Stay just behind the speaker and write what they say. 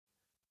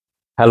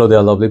Hello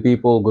there, lovely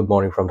people. Good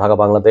morning from Dhaka,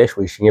 Bangladesh.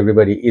 Wishing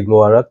everybody Eid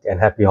Mubarak and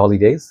happy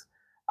holidays.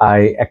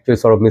 I actually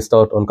sort of missed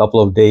out on a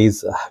couple of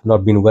days.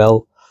 Not been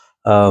well.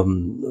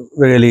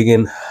 Really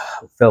again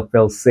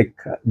felt sick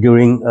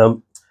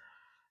during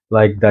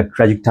like that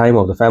tragic time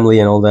of the family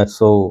and all that.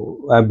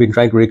 So I've been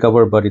trying to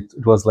recover, but it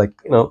was like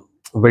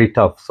very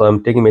tough. So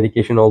I'm taking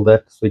medication, all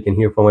that, so you can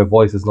hear from my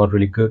voice is not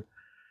really good.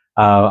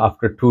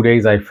 After 2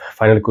 days, I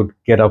finally could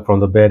get up from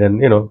the bed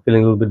and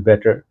feeling a little bit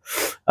better.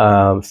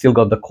 Still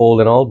got the cold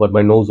and all, but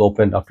my nose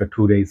opened after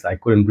 2 days. I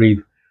couldn't breathe.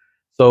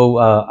 So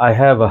I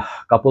have a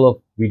couple of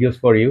videos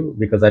for you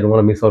because I don't want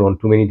to miss out on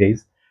too many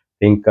days.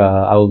 Think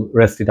I'll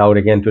rest it out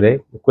again today.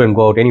 Couldn't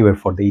go out anywhere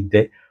for the Eid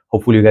day.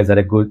 Hopefully you guys had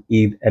a good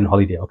Eid and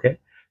holiday. Okay.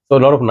 So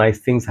a lot of nice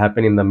things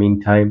happen in the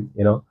meantime.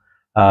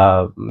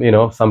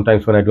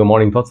 Sometimes when I do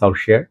morning thoughts, I'll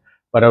share.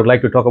 But I would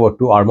like to talk about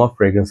two Armaf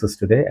fragrances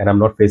today, and I'm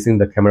not facing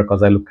the camera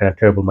because I look kind of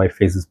terrible. My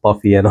face is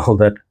puffy and all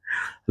that.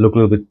 I look a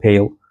little bit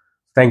pale.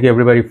 Thank you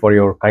everybody for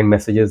your kind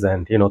messages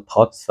and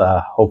thoughts.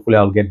 Hopefully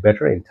I'll get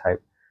better in time.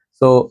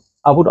 So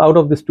out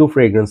of these two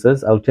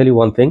fragrances, I'll tell you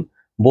one thing.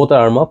 Both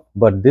are Armaf,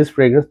 but this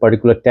fragrance,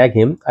 particular Tag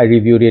Him, I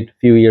reviewed it a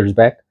few years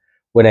back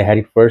when I had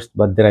it first,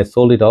 but then I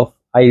sold it off.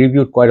 I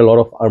reviewed quite a lot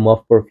of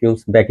Armaf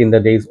perfumes back in the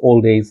days,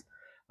 old days.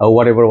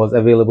 Whatever was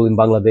available in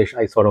Bangladesh,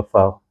 I sort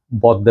of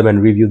bought them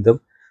and reviewed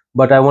them.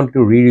 But I wanted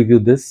to re-review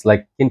this,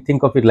 like, you can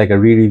think of it like a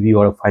re-review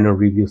or a final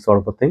review sort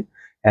of a thing.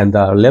 And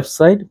the left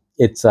side,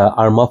 it's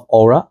Armaf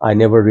Aura. I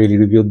never really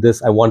reviewed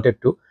this. I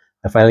wanted to.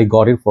 I finally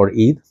got it for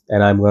Eid,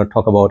 and I'm going to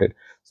talk about it.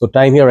 So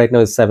time here right now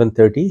is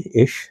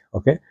 7:30-ish,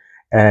 okay?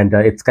 And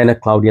it's kind of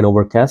cloudy and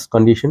overcast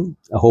condition.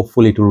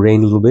 Hopefully it will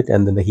rain a little bit,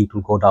 and then the heat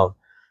will go down.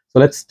 So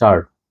let's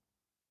start.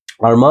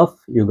 Armaf,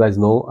 you guys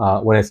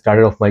know, when I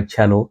started off my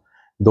channel,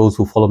 those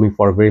who follow me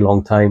for a very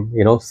long time,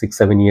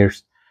 6-7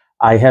 years,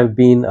 I have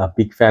been a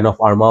big fan of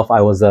Armaf.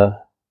 I was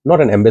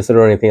not an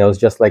ambassador or anything. I was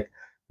just like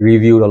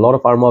reviewed a lot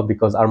of Armaf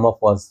because Armaf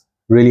was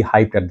really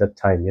hyped at that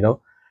time.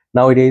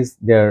 Nowadays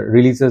their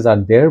releases are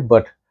there,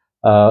 but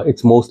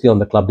it's mostly on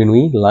the Club de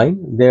Nuit line.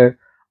 There are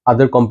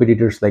other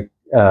competitors like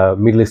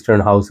Middle Eastern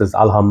houses,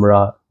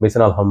 Alhambra,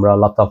 Maison Alhambra,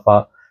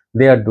 Latafa.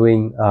 They are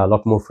doing a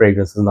lot more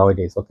fragrances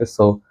nowadays. Okay,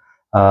 so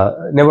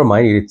never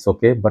mind, it's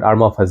okay. But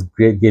Armaf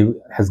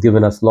has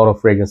given us a lot of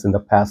fragrance in the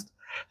past.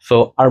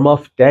 So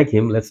Armaf Tag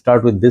Him, let's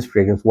start with this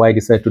fragrance. Why I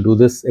decided to do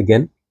this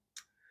again?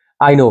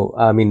 I know,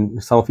 I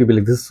mean, some of you will be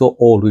like, this is so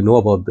old, we know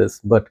about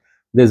this, but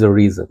there's a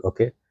reason,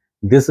 okay?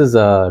 This is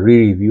a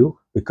re-review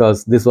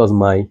because this was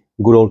my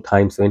good old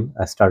times when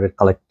I started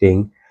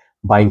collecting,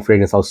 buying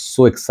fragrance. I was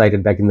so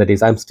excited back in the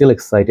days. I'm still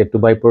excited to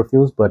buy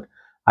perfumes, but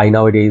I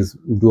nowadays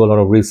do a lot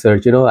of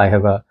research. I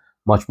have a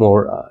much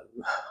more,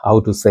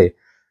 how to say,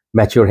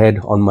 mature head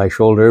on my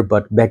shoulder.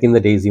 But back in the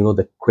days,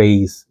 the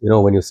craze,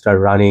 when you start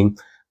running,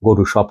 go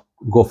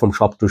from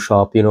shop to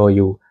shop,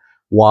 you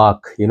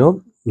walk,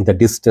 the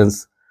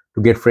distance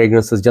to get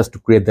fragrances just to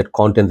create that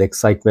content, the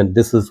excitement.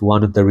 This is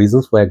one of the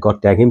reasons why I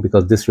got Tag Him,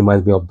 because this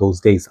reminds me of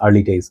those days,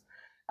 early days.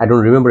 I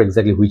don't remember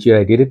exactly which year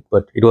I did it,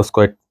 but it was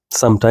quite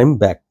some time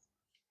back.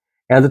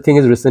 And the thing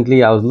is,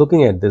 recently I was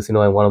looking at this, and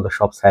one of the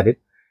shops had it.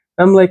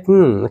 I'm like,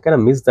 I kind of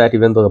miss that,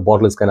 even though the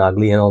bottle is kind of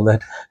ugly and all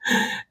that.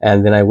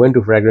 And then I went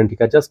to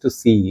Fragrantica just to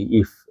see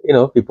if,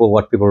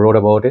 what people wrote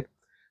about it.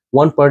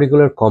 One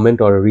particular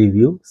comment or a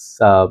review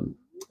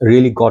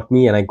really got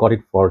me, and I got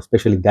it for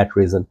especially that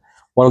reason.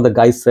 One of the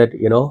guys said,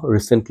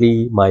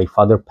 recently my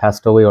father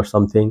passed away or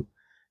something,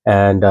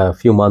 and a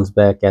few months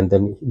back, and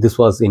then this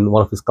was in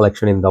one of his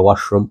collection in the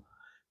washroom.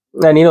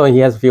 And he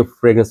has a few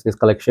fragrances in his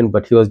collection,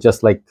 but he was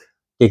just like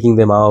taking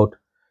them out,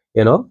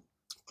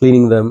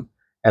 cleaning them,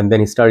 and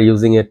then he started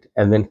using it,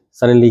 and then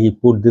suddenly he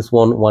put this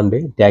one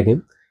day, Tag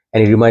Him,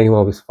 and it reminded him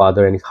of his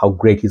father and how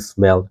great he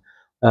smelled.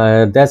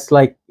 That's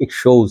like, it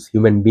shows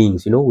human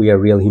beings, we are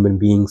real human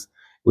beings.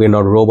 We are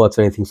not robots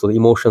or anything. So the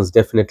emotions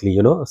definitely,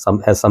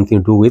 has something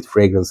to do with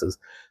fragrances.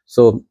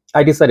 So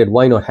I decided,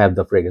 why not have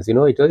the fragrance?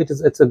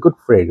 It's a good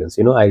fragrance.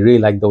 I really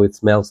like the way it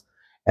smells.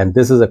 And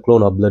this is a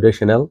clone of Bleu de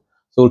Chanel.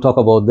 So we'll talk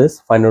about this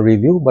final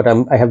review, but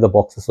I have the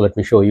boxes, so let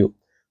me show you.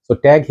 So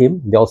Tag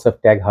Him, they also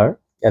have Tag Her,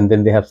 and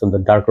then they have some of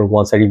the darker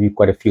ones. I reviewed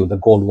quite a few, the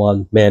gold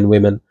one, men,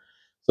 women.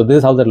 So this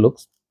is how that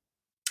looks.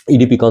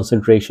 EDP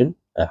concentration,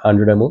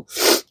 100 ml.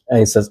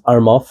 And it says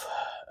Armaf.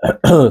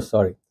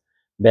 Sorry.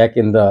 Back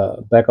in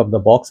the back of the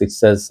box, it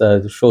says,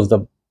 shows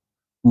the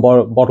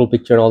bottle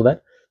picture and all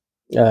that.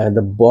 At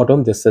the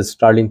bottom, this says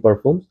Starling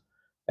Perfumes.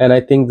 And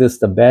I think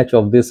the batch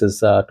of this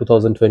is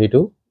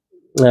 2022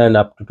 and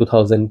up to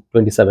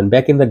 2027.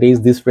 Back in the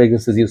days, these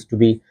fragrances used to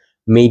be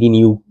made in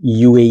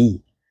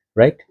UAE,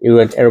 right?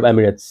 United Arab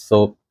Emirates.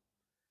 So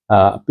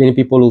many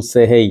people will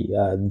say, hey,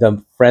 the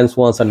France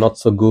ones are not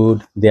so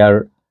good. They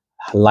are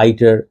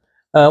lighter.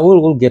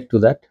 We'll get to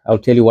that. I'll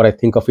tell you what I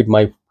think of it.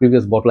 My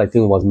previous bottle, I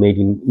think, was made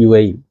in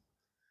UAE.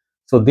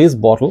 So this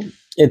bottle,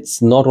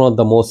 it's not one of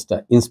the most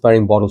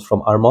inspiring bottles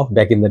from Armaf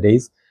back in the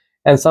days.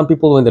 And some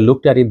people, when they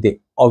looked at it,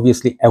 they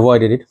obviously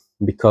avoided it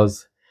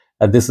because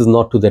this is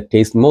not to their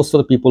taste. Most of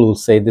the people will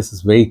say this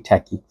is very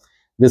tacky.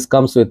 This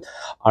comes with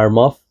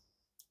Armaf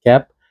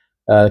cap,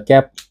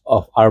 cap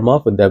of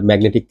Armaf with the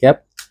magnetic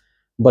cap,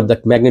 but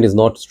that magnet is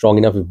not strong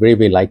enough. A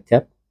very light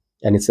cap,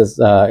 and it says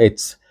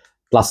it's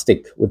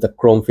plastic with the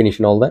chrome finish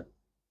and all that.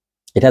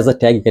 It has a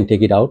tag, you can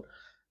take it out.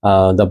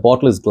 The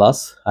bottle is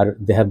glass.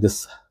 They have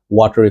this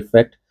water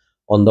effect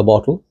on the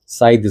bottle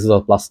side. This is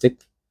all plastic.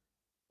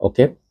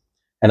 Okay,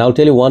 and I'll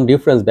tell you one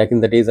difference back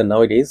in the days and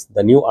nowadays.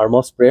 The new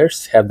Armaf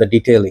sprayers have the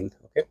detailing.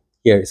 Okay,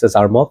 here it says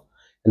Armaf,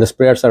 and the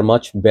sprayers are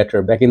much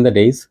better. Back in the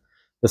days,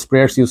 the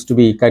sprayers used to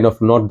be kind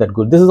of not that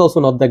good. This is also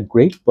not that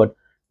great, but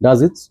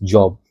does its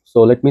job.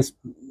 So let me,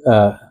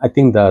 I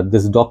think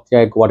this dog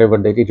tag, whatever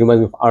that, it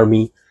reminds me of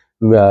army,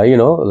 you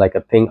know, like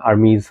a thing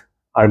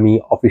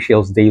army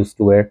officials, they used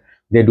to wear.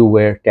 They do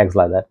wear tags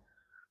like that.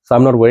 So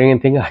I'm not wearing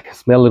anything. I can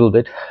smell a little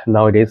bit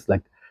nowadays.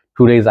 Like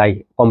 2 days,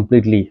 I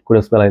completely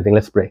couldn't smell anything.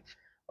 Let's spray.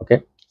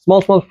 Okay,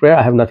 small sprayer.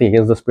 I have nothing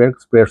against the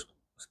sprayer.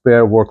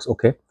 Sprayer works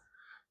okay.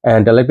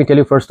 And let me tell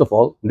you, first of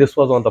all, this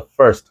was on the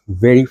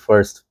very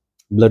first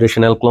Bleu de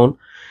Chanel clone,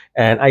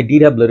 and I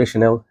did have Bleu de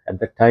Chanel at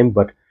that time.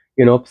 But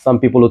you know, some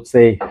people would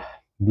say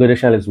Bleu de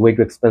Chanel is way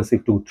too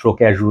expensive to throw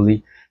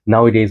casually.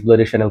 Nowadays, Bleu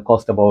de Chanel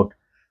cost about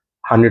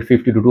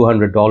 $150 to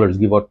 $200,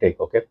 give or take.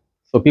 Okay,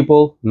 so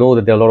people know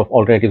that there are a lot of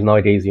alternatives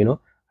nowadays. You know,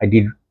 I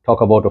did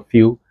talk about a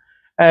few,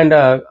 and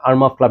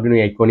Armaf Club Dino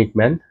Iconic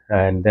Man,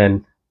 and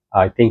then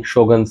I think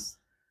Shogun,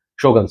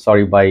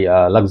 sorry, by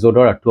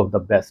Luxodor are two of the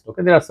best.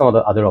 Okay, there are some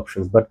other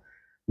options, but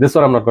this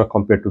one I'm not going to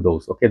compare to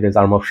those. Okay, there's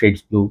Armaf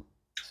Shades Blue.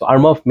 So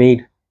Armaf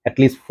made at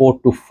least 4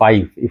 to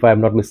 5, if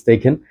I'm not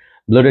mistaken,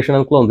 Bleu de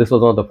Chanel clone. This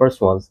was one of the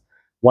first ones.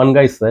 One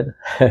guy said,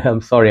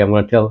 I'm sorry, I'm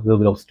going to tell a little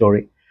bit of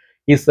story.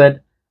 He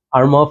said,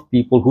 Armaf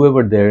people,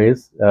 whoever there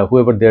is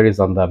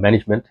on the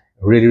management,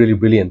 really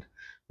brilliant,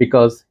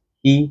 because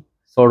he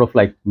sort of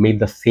like made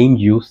the same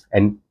juice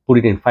and put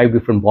it in 5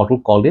 different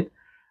bottles, called it,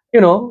 you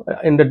know,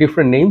 in the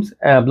different names,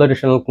 Bleu de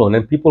Chanel clone,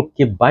 and people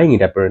keep buying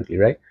it apparently,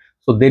 right?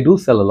 So they do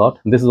sell a lot.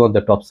 This is one of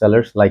the top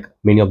sellers, like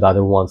many of the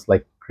other ones,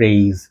 like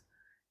Craze,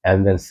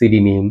 and then CD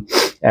Name,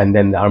 and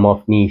then the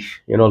Armaf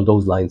Niche, you know,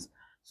 those lines.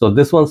 So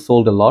this one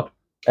sold a lot,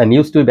 and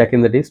used to be back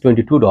in the days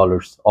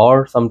 $22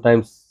 or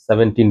sometimes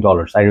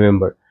 $17. I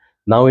remember.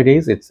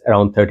 Nowadays it's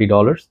around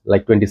 $30,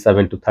 like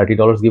 $27 to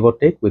 $30, give or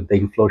take, with the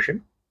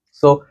inflation.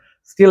 So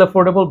still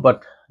affordable,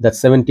 but that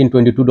 $17,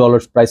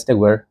 $22 price tag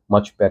were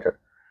much better.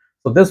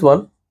 So this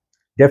one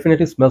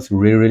definitely smells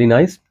really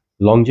nice.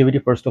 Longevity,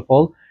 first of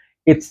all,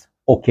 it's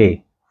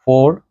okay,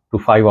 4 to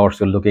 5 hours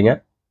you're looking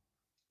at.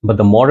 But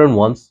the modern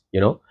ones,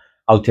 you know,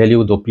 I'll tell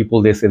you, though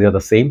people, they say they're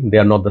the same, they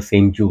are not the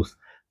same juice.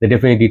 They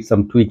definitely did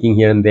some tweaking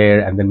here and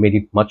there, and then made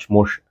it much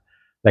more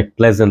like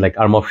pleasant. Like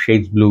Armaf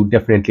Shades Blue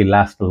definitely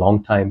lasts a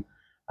long time,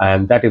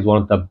 and that is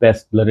one of the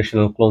best Bleu de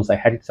Chanel clones. I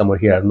had it somewhere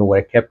here, I don't know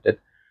where I kept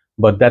it,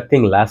 but that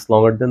thing lasts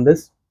longer than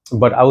this.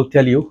 But I will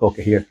tell you,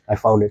 okay, here I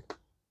found it.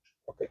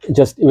 Okay,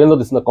 just even though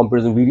this is a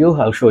comparison video,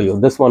 I'll show you.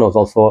 This one was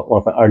also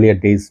one of my earlier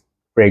days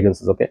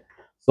fragrances. Okay,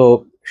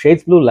 so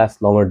Shades Blue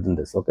lasts longer than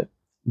this. Okay,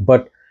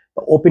 but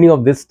the opening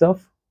of this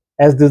stuff,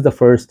 as this is the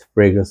first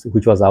fragrance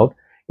which was out,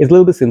 is a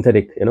little bit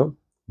synthetic, you know.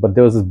 But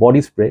there was this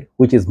body spray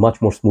which is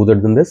much more smoother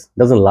than this,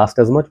 doesn't last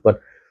as much,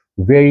 but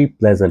very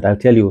pleasant. I'll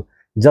tell you,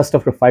 just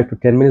after 5 to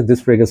 10 minutes,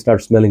 this fragrance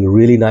starts smelling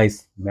really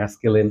nice,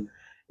 masculine.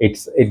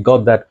 It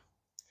got that,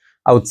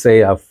 I would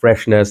say, a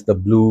freshness, the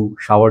blue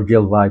shower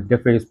gel vibe.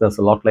 Definitely smells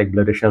a lot like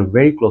Bleu de Chanel,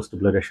 very close to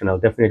Bleu de Chanel,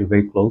 definitely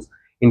very close.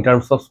 In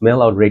terms of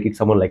smell, I would rate it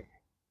someone like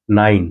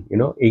 9, you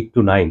know, 8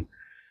 to 9.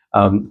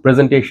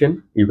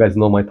 Presentation, you guys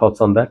know my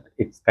thoughts on that.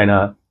 It's kind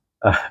of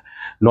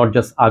not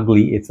just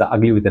ugly, it's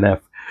ugly with an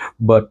F.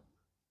 But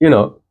you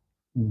know,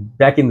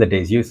 back in the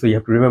days, so you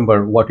have to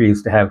remember what we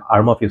used to have.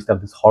 Armaf used to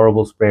have this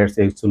horrible sprayers.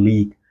 They used to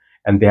leak,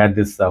 and they had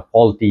this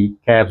faulty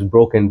caps,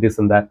 broken this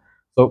and that.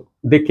 So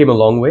they came a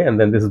long way, and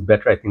then this is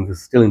better. I think this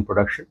is still in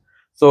production.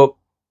 So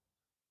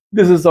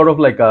this is sort of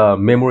like a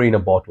memory in a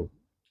bottle.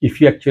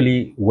 If you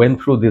actually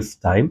went through this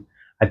time,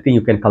 I think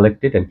you can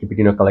collect it and keep it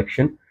in your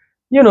collection.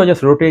 You know,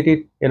 just rotate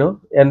it, you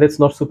know, and it's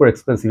not super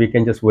expensive. You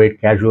can just wear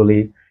it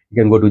casually.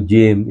 You can go to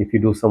gym if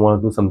you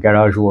want to do some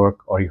garage work,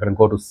 or you can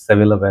go to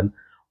 7-Eleven,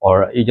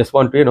 or you just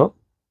want to, you know,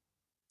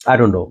 I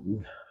don't know,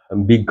 a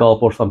big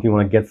gulp or something, you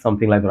want to get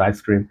something like the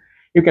ice cream.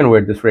 You can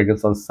wear this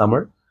fragrance on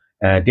summer,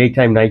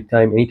 daytime,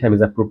 nighttime, anytime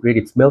is appropriate.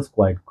 It smells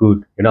quite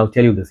good. And I'll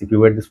tell you this, if you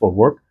wear this for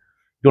work,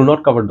 it will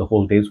not cover the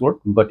whole day's work,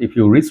 but if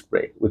you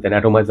respray with an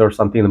atomizer or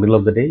something in the middle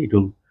of the day, it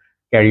will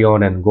carry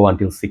on and go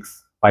until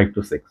 5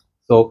 to 6.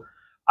 So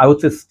I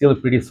would say still a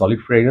pretty solid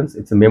fragrance.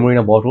 It's a memory in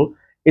a bottle.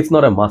 It's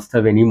not a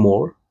must-have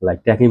anymore.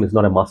 Like Decant is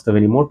not a must-have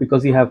anymore,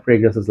 because you have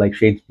fragrances like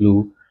Shades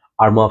Blue,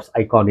 Armaf's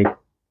Iconic,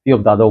 few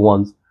of the other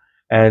ones,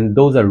 and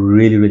those are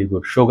really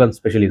good. Shogun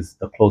especially is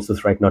the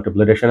closest right now to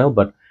Bleu de Chanel,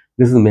 but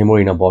this is a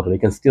memory in a bottle. You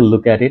can still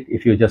look at it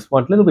if you just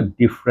want a little bit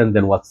different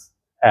than what's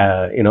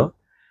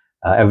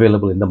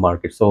available in the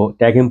market. So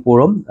Decant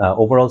Purum,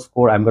 overall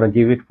score, I'm going to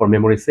give it, for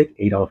memory's sake,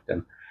 8 out of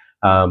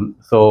 10.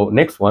 So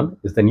next one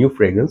is the new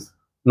fragrance.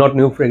 Not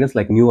new fragrance,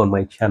 like new on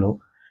my channel.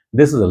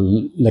 This is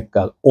like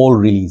an old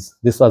release.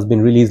 This has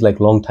been released like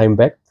long time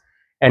back,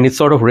 and it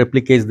sort of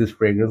replicates this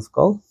fragrance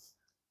called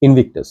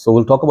Invictus. So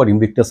we'll talk about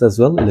Invictus as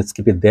well. Let's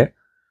keep it there.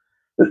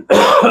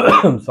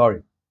 I'm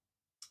sorry,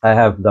 I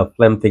have the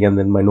phlegm thing and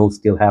then my nose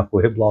still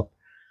halfway blocked.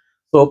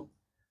 So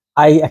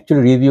I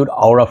actually reviewed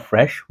Aura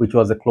Fresh, which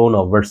was a clone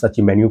of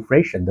Versace Menu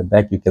Fresh. At the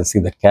back you can see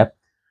the cap.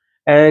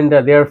 And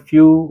there are a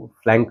few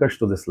flankers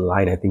to this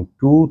line, I think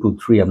 2 to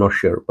 3, I'm not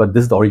sure, but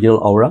this is the original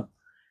Aura.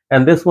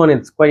 And this one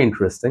is quite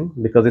interesting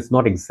because it's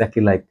not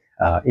exactly like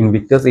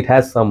Invictus. It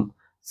has some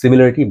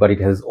similarity, but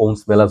it has its own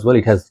smell as well.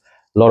 It has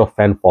a lot of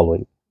fan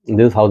following. And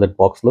this is how that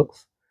box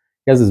looks.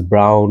 It has this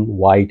brown,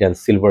 white, and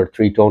silver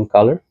three-tone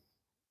color.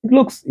 It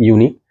looks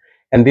unique.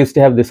 And they used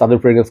to have this other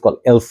fragrance called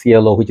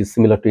LCLO, which is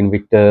similar to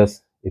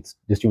Invictus. It's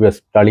distributed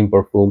as Sterling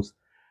Perfumes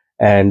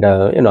and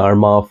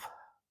Armaf.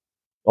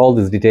 All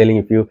this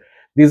detailing,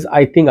 these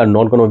I think are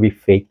not going to be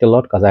faked a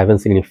lot because I haven't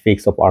seen any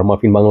fakes of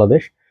Armaf in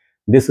Bangladesh.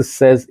 This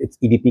says it's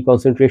EDP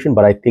concentration,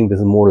 but I think this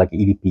is more like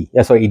EDP.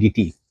 Sorry,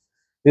 EDT.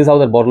 This is how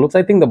that bottle looks.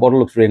 I think the bottle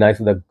looks really nice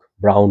with the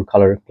brown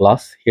color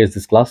glass. Here's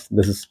this glass.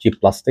 This is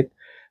cheap plastic.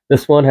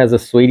 This one has a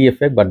suede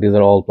effect, but these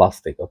are all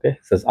plastic. Okay,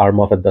 it says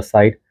Armaf at the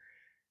side.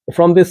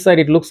 From this side,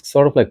 it looks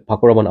sort of like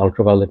Paco Rabanne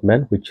Ultraviolet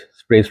Man, which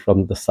sprays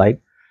from the side.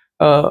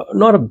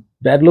 Not a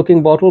bad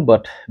looking bottle,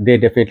 but they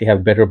definitely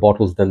have better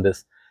bottles than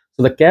this.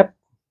 So the cap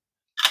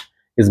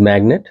is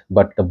magnet,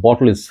 but the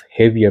bottle is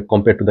heavier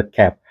compared to the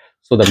cap.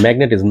 So the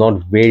magnet is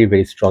not very,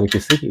 very strong. If you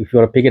see, if you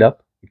want to pick it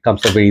up, it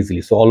comes up very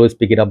easily. So always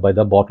pick it up by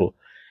the bottle.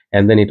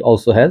 And then it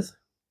also has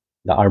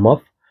the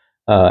Armaf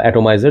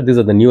atomizer. These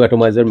are the new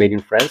atomizer made in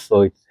France.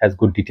 So it has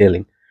good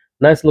detailing.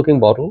 Nice looking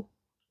bottle.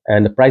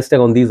 And the price tag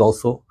on these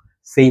also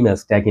same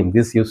as tag him.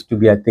 This used to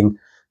be, I think,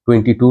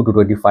 22 to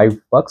 25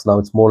 bucks. Now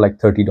it's more like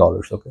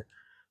 $30. Okay.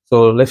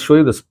 So let's show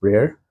you the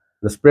sprayer.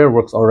 The sprayer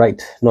works all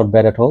right. Not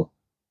bad at all.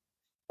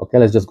 Okay,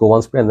 let's just go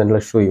one spray and then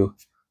let's show you.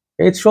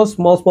 It shows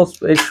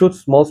it shoots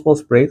small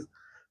sprays,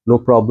 no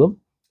problem.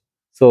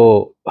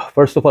 So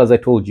first of all, as I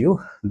told you,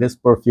 this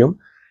perfume,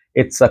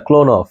 it's a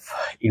clone of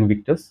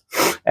Invictus,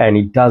 and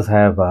it does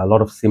have a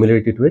lot of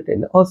similarity to it,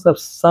 and also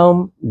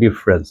some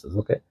differences.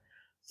 Okay,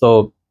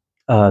 so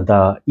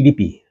the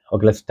EDP.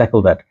 Okay, let's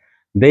tackle that.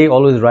 They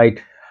always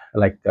write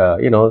like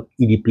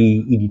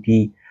EDP,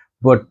 EDT,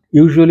 but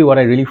usually what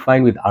I really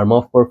find with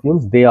Armaf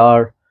perfumes, they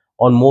are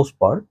on most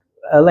part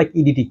like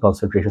EDT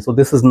concentration. So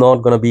this is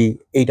not going to be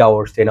 8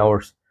 hours, 10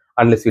 hours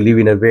unless you live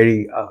in a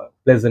very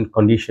pleasant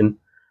condition.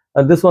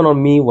 And this one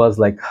on me was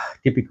like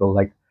typical,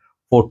 like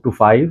 4 to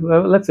 5,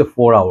 let's say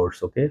 4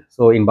 hours. Okay,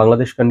 so in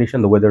Bangladesh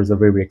condition, the weathers are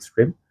very, very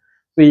extreme.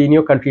 So in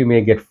your country, you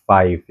may get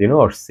 5,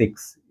 or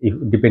 6,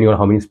 depending on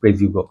how many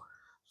sprays you go.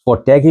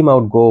 For tag him, I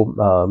would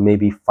go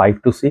maybe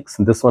 5 to 6.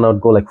 This one I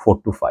would go like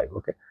 4 to 5.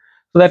 Okay,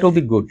 so that will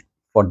be good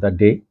for the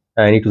day,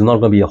 and it is not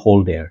going to be a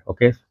whole day.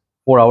 Okay,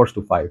 4 hours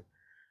to 5.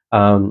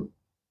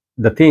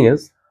 The thing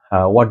is,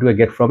 what do I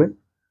get from it?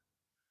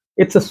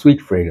 It's a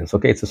sweet fragrance.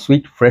 Okay, it's a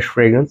sweet, fresh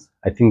fragrance.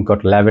 I think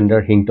got lavender,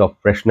 hint of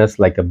freshness,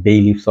 like a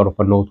bay leaf sort of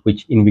a note,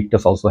 which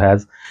Invictus also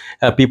has.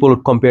 People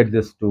would compare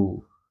this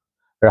to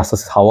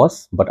Rasas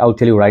Hawas, but I'll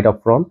tell you right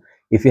up front,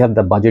 if you have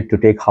the budget to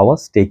take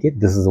Hawas, take it.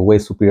 This is a way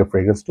superior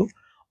fragrance to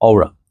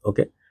Aura.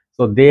 Okay,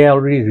 so they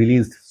already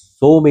released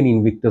so many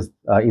Invictus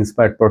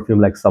inspired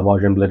perfume like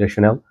Sauvage and Bleu de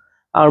Chanel.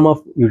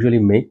 Armaf usually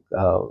make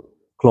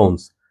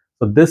clones.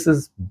 So this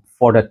is,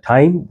 for the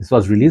time this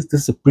was released,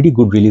 this is a pretty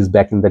good release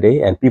back in the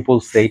day, and people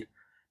said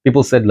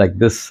like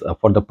this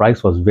for the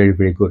price was very,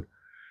 very good.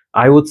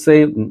 I would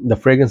say the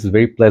fragrance is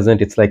very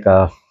pleasant. It's like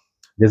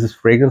this is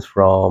fragrance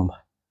from,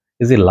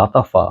 is it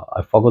Latafa?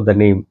 I forgot the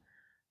name.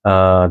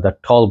 The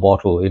tall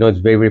bottle, it's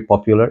very, very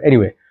popular.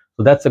 Anyway,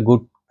 so that's a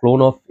good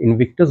clone of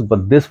Invictus,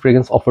 but this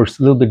fragrance offers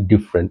a little bit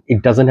different.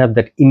 It doesn't have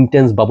that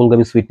intense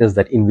bubblegummy sweetness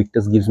that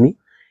Invictus gives me.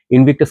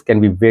 Invictus can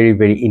be very,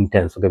 very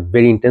intense. Okay,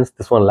 very intense.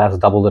 This one lasts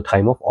double the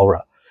time of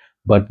Aura,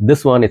 but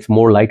this one, it's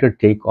more lighter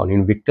take on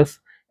Invictus,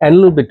 and a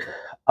little bit,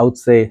 I would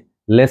say,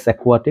 less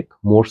aquatic,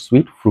 more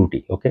sweet,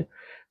 fruity. Okay,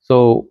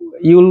 so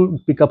you'll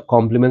pick up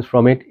compliments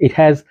from it. It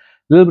has a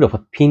little bit of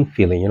a thin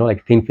feeling,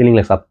 like thin feeling,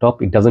 like up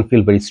top. It doesn't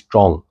feel very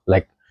strong,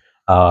 like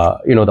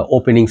the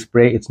opening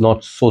spray. It's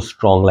not so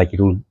strong, like it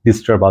will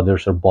disturb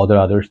others or bother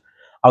others.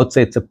 I would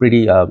say it's a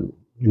pretty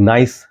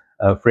nice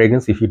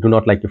fragrance if you do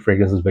not like the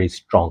fragrance is very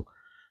strong.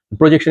 The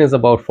projection is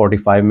about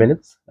 45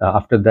 minutes.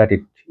 After that,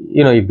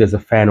 if there's a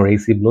fan or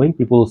AC blowing,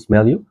 people will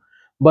smell you.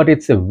 But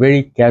it's a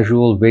very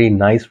casual, very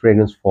nice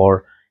fragrance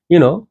for,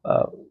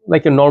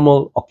 like a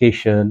normal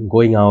occasion,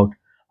 going out.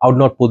 I would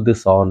not put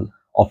this on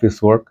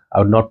office work. I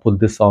would not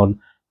put this on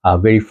a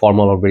very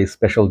formal or very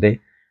special day.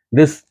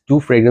 These two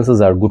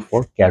fragrances are good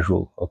for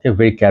casual. Okay,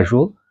 very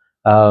casual.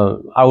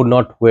 I would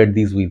not wear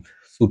these with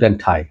suit and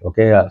tie.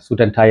 Okay,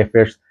 suit and tie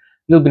affairs,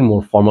 a little bit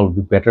more formal would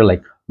be better,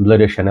 like Bleu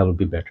de Chanel would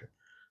be better.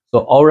 So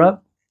Aura,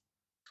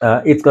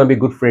 it's going to be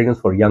good fragrance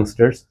for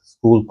youngsters,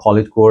 school,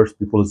 college goers,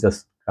 people who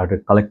just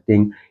started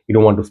collecting. You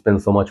don't want to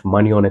spend so much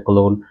money on a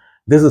cologne.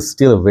 This is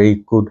still a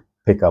very good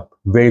pickup,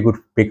 very good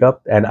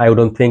pickup. And I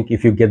don't think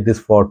if you get this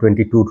for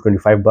 22 to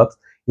 25 bucks,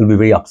 you'll be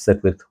very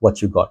upset with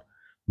what you got.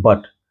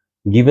 But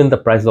given the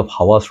price of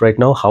Hawas right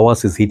now,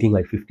 Hawas is hitting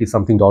like $50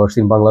 something in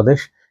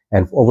Bangladesh,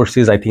 and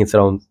overseas I think it's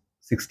around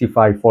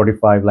 65,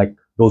 45, like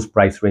those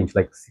price range,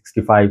 like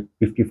 65,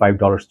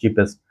 $55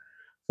 cheapest.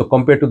 So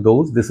compared to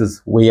those, this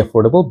is way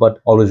affordable. But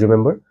always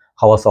remember,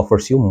 Hawas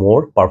offers you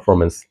more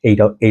performance, 8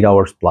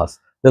 hours plus.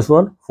 This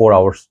one 4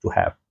 hours to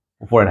have,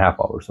 4.5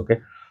 hours. Okay.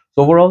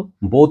 So overall,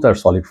 both are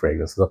solid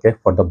fragrances. Okay,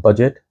 for the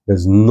budget,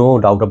 there's no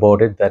doubt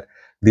about it that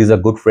these are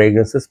good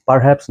fragrances.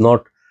 Perhaps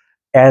not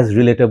as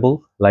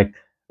relatable like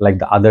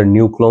the other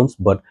new clones,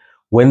 but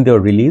when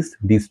they're released,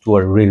 these two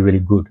are really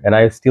good, and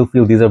I still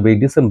feel these are very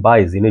decent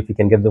buys. If you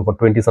can get them for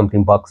 20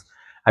 something bucks,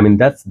 I mean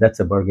that's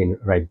a bargain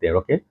right there.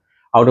 Okay,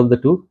 out of the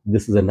two,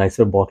 this is a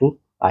nicer bottle.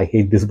 I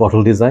hate this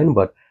bottle design,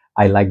 but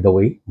I like the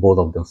way both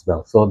of them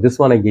smell. So this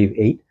one I gave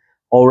 8.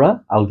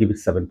 Aura, I'll give it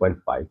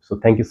 7.5. So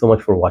thank you so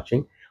much for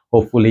watching.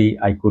 Hopefully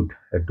I could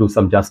do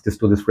some justice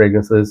to these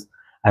fragrances.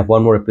 I have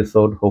one more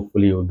episode.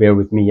 Hopefully you'll bear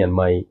with me and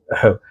my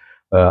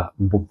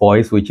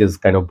voice, which is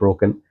kind of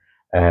broken.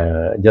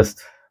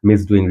 Just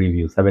miss doing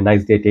reviews. Have a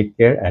nice day. Take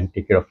care and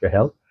take care of your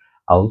health.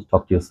 I'll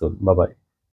talk to you soon. Bye bye.